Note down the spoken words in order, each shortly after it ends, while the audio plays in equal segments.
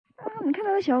能看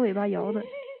到它小尾巴摇的。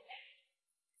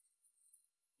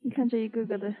你看这一个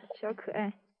个的小可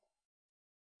爱。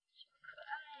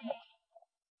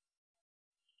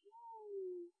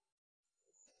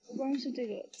不光是这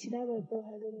个，其他的都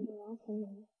还在那个羊棚里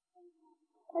面。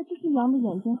哎，这只羊的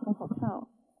眼睛很好看哦，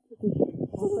这是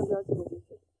黄色标记的这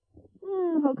只。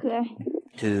好可爱。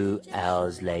2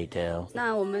 hours later，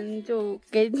 那我们就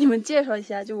给你们介绍一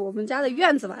下，就我们家的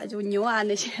院子吧，就牛啊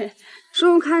那些。叔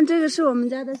叔看，这个是我们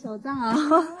家的小藏啊，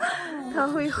它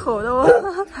会吼的哦，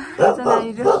在那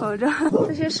一直吼着。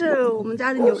这些是我们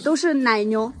家的牛，都是奶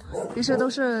牛，平时都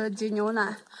是挤牛奶。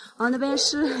然后那边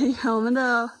是我们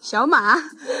的小马。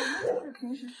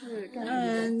平时是干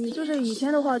什么？就是以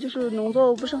前的话，就是农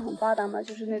作物不是很发达嘛，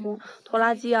就是那种拖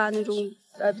拉机啊那种。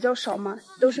比较少嘛，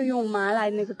都是用马来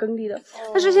那个耕地的。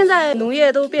但是现在农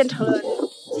业都变成了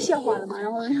机械化了嘛，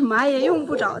然后马也用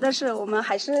不着，但是我们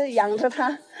还是养着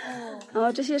它。然后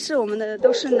这些是我们的，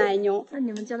都是奶牛。那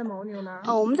你们家的牦牛呢？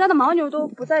我们家的牦牛都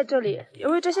不在这里，因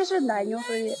为这些是奶牛，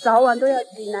所以早晚都要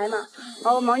挤奶嘛。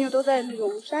然后牦牛都在那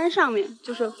种山上面，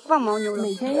就是放牦牛了。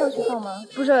每天要去放吗？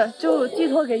不是，就寄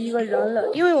托给一个人了，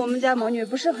因为我们家牦牛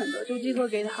不是很多，就寄托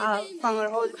给他放，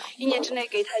然后1年之内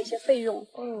给他一些费用。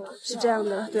是这样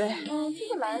的，对。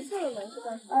这个蓝色的门是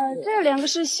干什么？这2个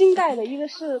是新盖的，一个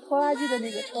是拖拉机的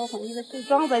那个车棚，一个是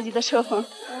装载机的车棚。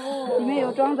里面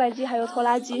有装载机，还有拖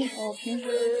拉机。平时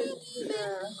是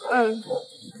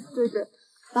对对。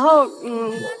然后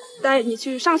带你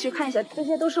上去看一下，这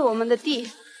些都是我们的地。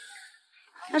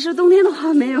但是冬天的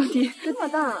话没有地。这么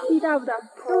大？地大不大？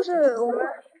都是我们。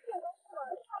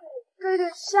对，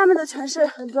下面的全是，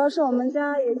主要是我们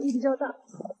家也地比较大。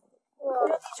这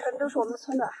地全都是我们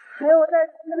村的，还有在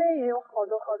那边也有好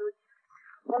多。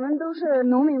我们都是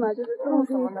农民嘛，就是种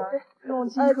什么呢？种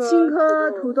青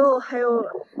稞、土豆，还有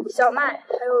小麦，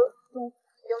还有种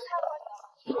油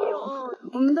菜花油。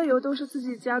我们的油都是自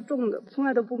己家种的，从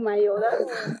来都不买油的。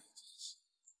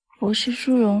我是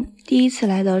舒荣，第一次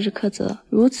来到日喀则，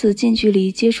如此近距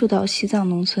离接触到西藏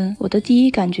农村，我的第一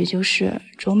感觉就是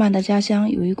卓玛的家乡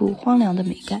有一股荒凉的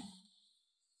美感。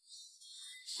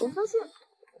我发现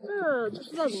这就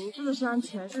是在林芝的山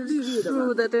全是绿绿的，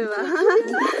树的对吧？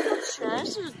全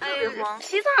是特别荒。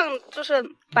西藏就是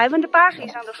80%以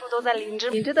上的树都在林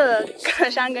芝，林芝的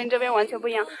山跟这边完全不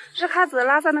一样。日喀则、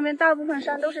拉萨那边大部分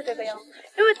山都是这个样子，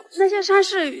因为那些山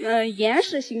是岩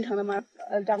石形成的嘛，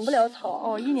长不了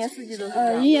草。一年四季都是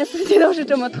一年四季都是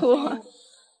这么土。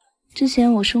之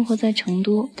前我生活在成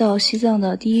都，到西藏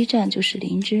的第一站就是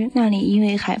林芝，那里因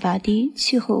为海拔低，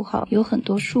气候好，有很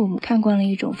多树木，看惯了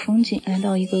一种风景，来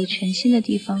到一个全新的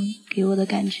地方，给我的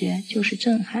感觉就是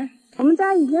震撼。我们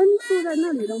家以前住在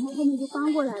那里，然后后面就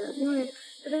搬过来了，因为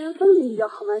这边风景比较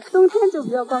好嘛，冬天就比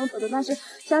较光秃的，但是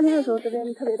夏天的时候这边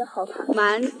特别的好看，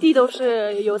满地都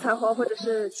是油菜花或者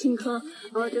是青稞，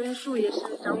然后这边树也是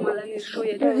长满了那树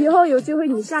叶。对，以后有机会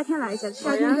你夏天来一下，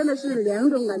夏天真的是2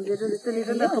种感觉，这里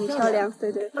真的很漂亮。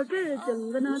对。这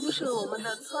整个呢就是我们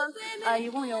的村，一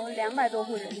共有200多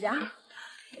户人家。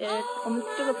我们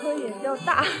这个村也比较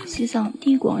大。西藏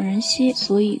地广人稀，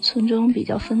所以村中比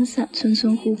较分散，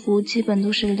村户户基本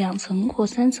都是2层或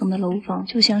3层的楼房，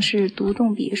就像是独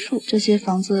栋别墅。这些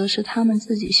房子是他们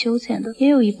自己修建的，也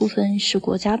有一部分是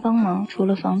国家帮忙。除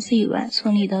了房子以外，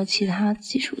村里的其他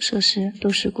基础设施都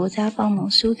是国家帮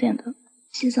忙修建的。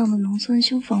西藏的农村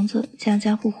修房子，家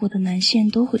家户户的男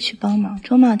性都会去帮忙。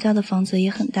卓玛家的房子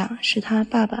也很大，是他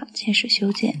爸爸亲手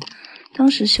修建。当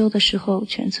时修的时候，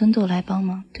全村都来帮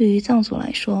忙。对于藏族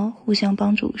来说，互相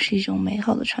帮助是一种美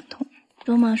好的传统。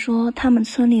卓玛说，他们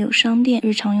村里有商店，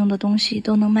日常用的东西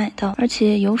都能买到，而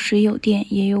且有水有电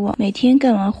也有网，每天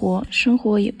干完活，生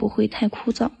活也不会太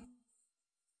枯燥。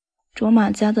卓玛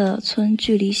家的村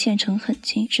距离县城很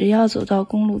近，只要走到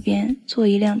公路边，坐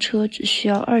一辆车只需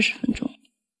要20分钟。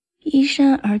依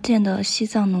山而建的西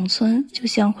藏农村就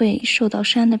像会受到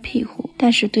山的庇护，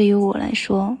但是对于我来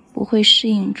说不会适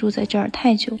应住在这儿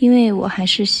太久，因为我还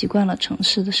是习惯了城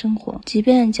市的生活，即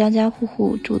便家家户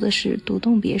户住的是独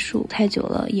栋别墅，太久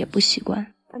了也不习惯。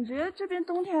感觉这边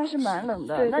冬天还是蛮冷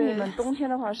的。对，那你们冬天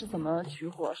的话是怎么取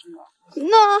火是吗？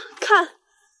看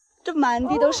这满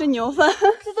地都是牛粪，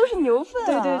这都是牛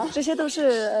粪啊！对，这些都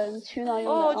是取暖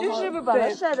用的。就是不是把它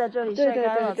晒在这里晒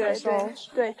干了再烧？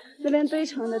对，那边堆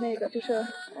成的那个就是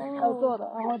要做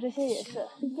的，然后这些也是，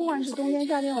不管是冬天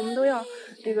夏天，我们都要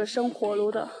这个生火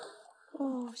炉的。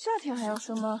哦，夏天还要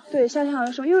生吗？对，夏天还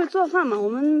要生，因为做饭嘛，我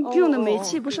们用的煤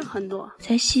气不是很多。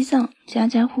在西藏，家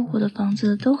家户户的房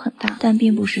子都很大，但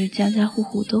并不是家家户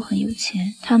户都很有钱，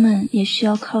他们也需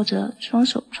要靠着双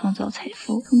手创造财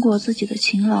富，通过自己的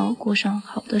勤劳过上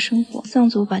好的生活。藏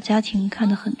族把家庭看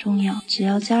得很重要，只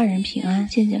要家人平安、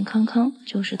健健康康，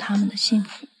就是他们的幸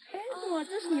福。哎，怎么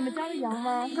这是你们家的羊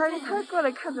吗？它过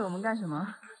来看着我们干什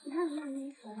么？你看，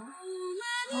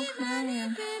好可爱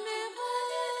呀！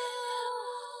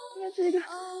这个，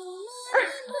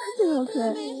这个好可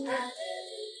爱。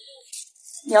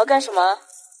你要干什么？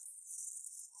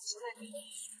现在给你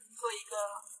做一个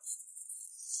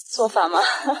做法吗？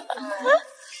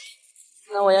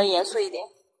那我要严肃一点。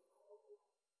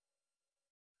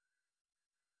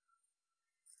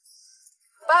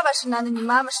爸爸是男的，你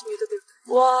妈妈是女的，对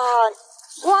不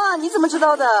对？哇，你怎么知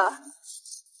道的？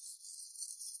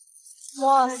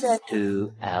哇塞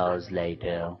 2 hours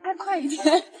later. 再快一点！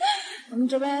我们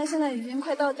这边现在已经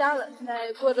快到家了，现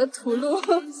在过着土路，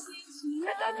快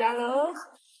到家喽。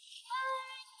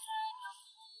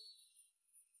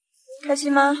开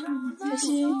心吗？开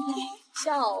心，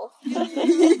笑。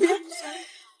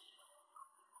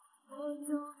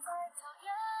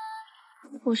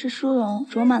我是舒荣，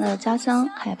卓玛的家乡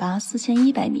海拔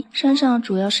4100米，山上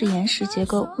主要是岩石结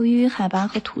构。由于海拔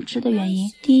和土质的原因，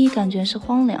第一感觉是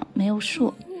荒凉，没有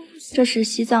树。这是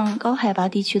西藏高海拔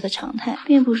地区的常态，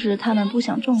并不是他们不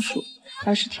想种树，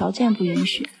而是条件不允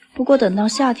许。不过等到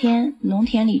夏天，农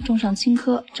田里种上青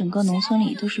稞，整个农村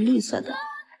里都是绿色的。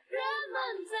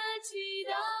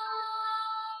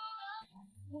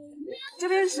这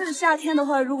边是夏天的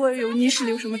话，如果有泥石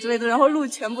流什么之类的，然后路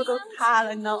全部都塌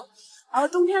了，你知道吗？然后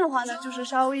冬天的话呢，就是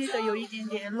稍微的有一点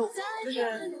点路，就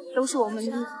是都是我们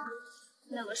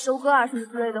那个收割啊什么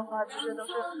之类的话，就是都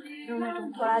是用那种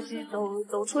拖拉机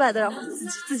走出来的，然后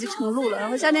自己成路了。然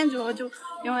后夏天主要就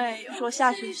因为有时候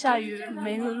下雨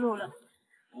没路了，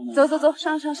走，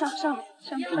上面，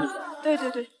对，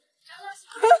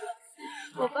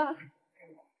我爸。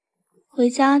回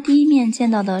家第一面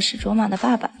见到的是卓玛的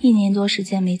爸爸，1年多时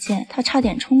间没见，他差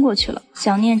点冲过去了，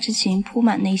想念之情铺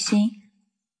满内心。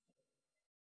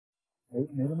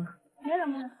没了吗？没了。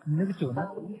你那个酒呢？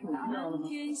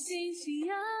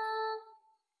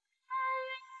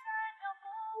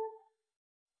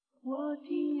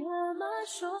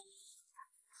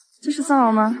这是藏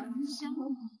獒吗？你先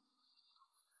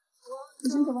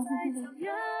走吧，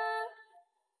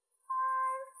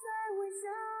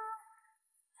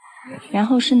然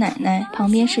后是奶奶，旁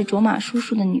边是卓玛叔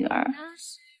叔的女儿。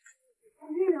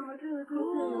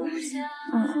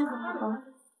好。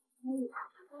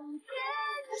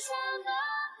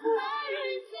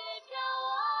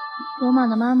卓玛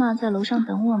的妈妈在楼上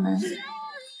等我们。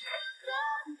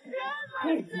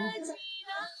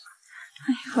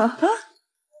好。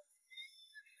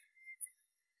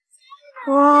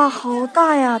哇，好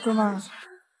大呀，卓玛，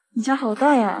你家好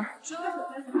大呀。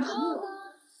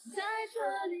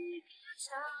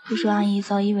叔叔阿姨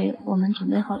早已为我们准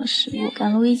备好了食物。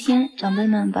赶路一天，长辈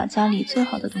们把家里最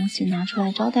好的东西拿出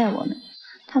来招待我们。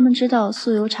他们知道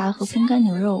酥油茶和风干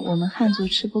牛肉我们汉族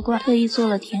吃不惯，特意做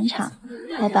了甜茶，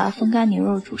还把风干牛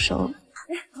肉煮熟。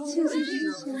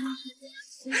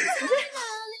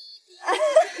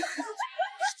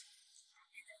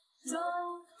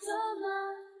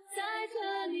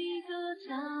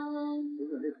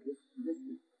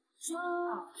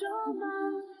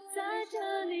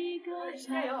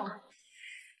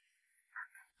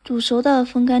煮熟的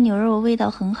风干牛肉味道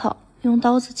很好，用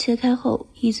刀子切开后，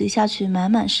一嘴下去满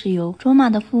满是油。卓玛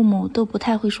的父母都不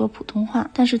太会说普通话，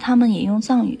但是他们也用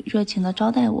藏语热情地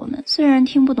招待我们。虽然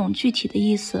听不懂具体的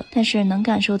意思，但是能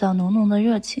感受到浓浓的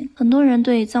热情。很多人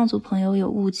对藏族朋友有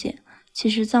误解，其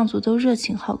实藏族都热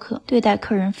情好客，对待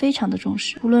客人非常的重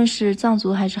视。无论是藏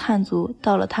族还是汉族，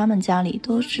到了他们家里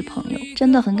都是朋友。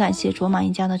真的很感谢卓玛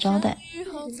一家的招待。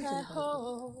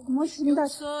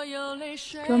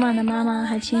卓玛的妈妈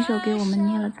还亲手给我们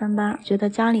捏了糌粑，觉得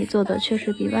家里做的确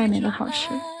实比外面的好吃。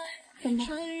糌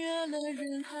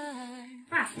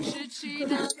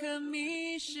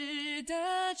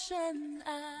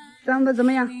粑怎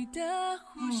么样？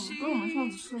跟我们上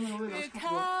次吃的那个味道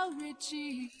差不多。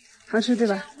好吃对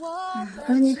吧？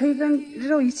可是你可以跟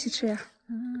肉一起吃呀。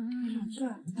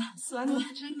酸的。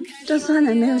这酸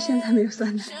奶没有，现在没有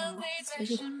酸奶。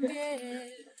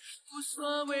无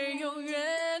所谓，永远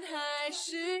还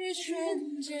是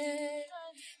纯洁。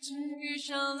只闭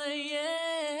上了眼，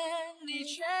你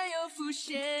却又浮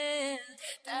现，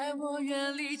带我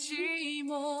远离寂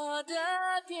寞的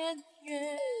边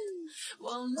缘。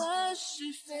忘了是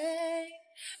非，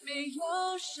没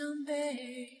有伤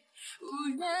悲，无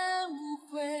怨无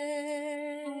悔。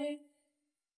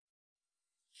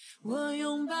我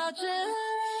拥抱真爱，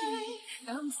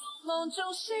当从梦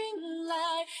中醒来，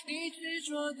你执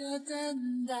着的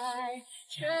等待，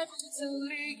却不曾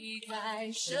离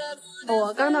开，舍不得。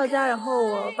我刚到家，然后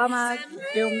我爸妈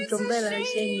给我们准备了一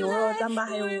些牛肉糌粑，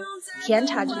还有甜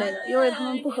茶之类的，因为他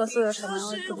们不喝所有什么，然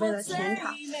后准备了甜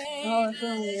茶，然后父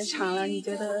母也尝了，你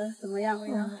觉得怎么样？味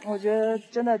道？我觉得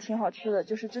真的挺好吃的，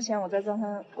就是之前我在藏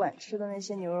餐馆吃的那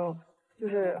些牛肉，就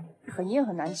是很硬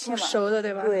很难切嘛，熟的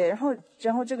对吧？对，然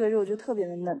后这个肉就特别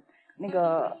的嫩，那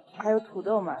个还有土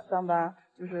豆嘛，糌粑，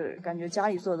就是感觉家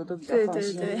里做的都比较放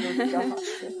心，对都比较好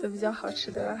吃，都比较好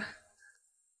吃对吧？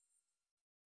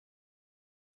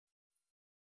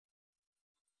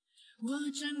我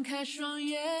睁开双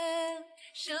眼，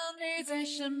想你在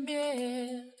身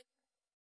边，